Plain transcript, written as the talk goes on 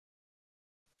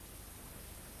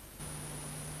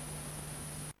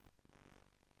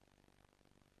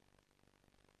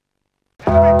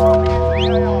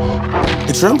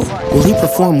It's Remble. Will he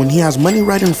perform when he has money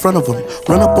right in front of him?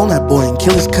 Run up on that boy and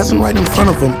kill his cousin right in front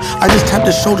of him. I just tapped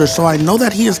his shoulder so I know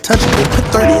that he is touchable. Put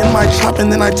 30 in my chop and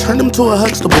then I turned him to a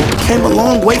Huxtable. Came a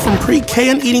long way from pre-K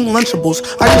and eating Lunchables.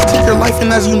 I just took your life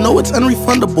and as you know it's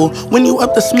unrefundable. When you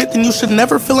up the Smith then you should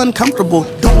never feel uncomfortable.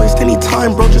 Don't waste any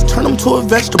time bro, just turn him to a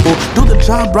vegetable. Do the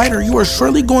job right or you are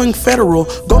surely going federal.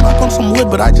 Go knock on some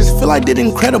wood but I just feel I did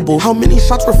incredible. How many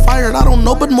shots were fired? I don't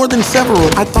know but more than several.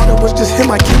 I thought it was just him,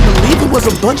 I can't believe it was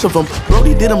a bunch of them.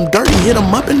 Brody did him dirty, hit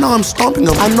him up and now I'm stomping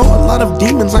him. I know a lot of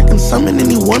demons, I can summon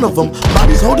any one of them.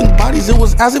 Bodies holding bodies, it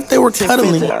was as if they were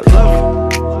cuddling.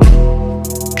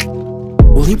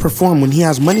 Will he perform when he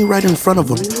has money right in front of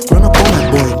him? Run up on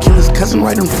that boy and kill his cousin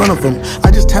right in front of him. I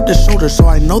just tapped his shoulder so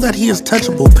I know that he is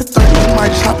touchable. Put 30 in my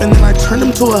chop and then I turned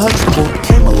him to a Huxtable.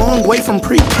 Came a long way from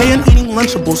pre-K and eating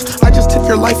Lunchables. I just took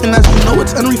your life and as you know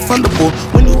it's unrefundable.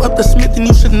 When you up the Smith then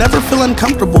you should never feel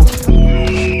uncomfortable.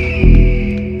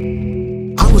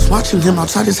 I was watching him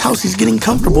outside his house, he's getting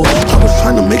comfortable. I was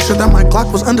trying to make sure that my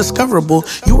Glock was undiscoverable.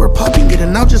 You were popping it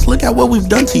and now just look at what we've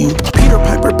done to you. Peter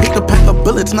Piper picked a pack of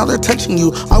bullets, now they're touching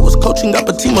you. I was coaching up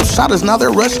a team of shotters, now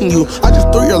they're rushing you. I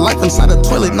just threw your life inside a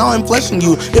toilet, now I'm fleshing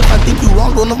you. If I think you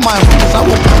wronged one of my homies, I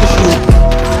will punish you.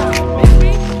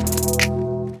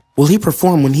 Will he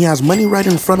perform when he has money right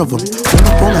in front of him? Run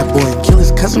up on that boy and kill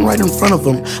his cousin right in front of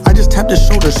him. I just tapped his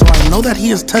shoulder so I know that he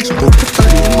is touchable. Put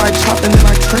 30 in my chop and then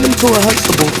I turned him to a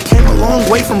Huxtable. Came a long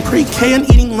way from pre-K and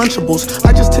eating Lunchables.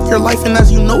 I just took your life and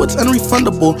as you know it's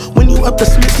unrefundable. When you up the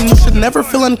Smith and you should never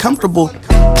feel uncomfortable.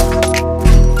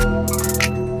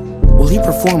 Will he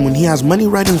perform when he has money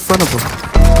right in front of him?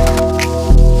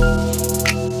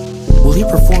 Will he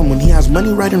perform when he has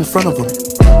money right in front of him?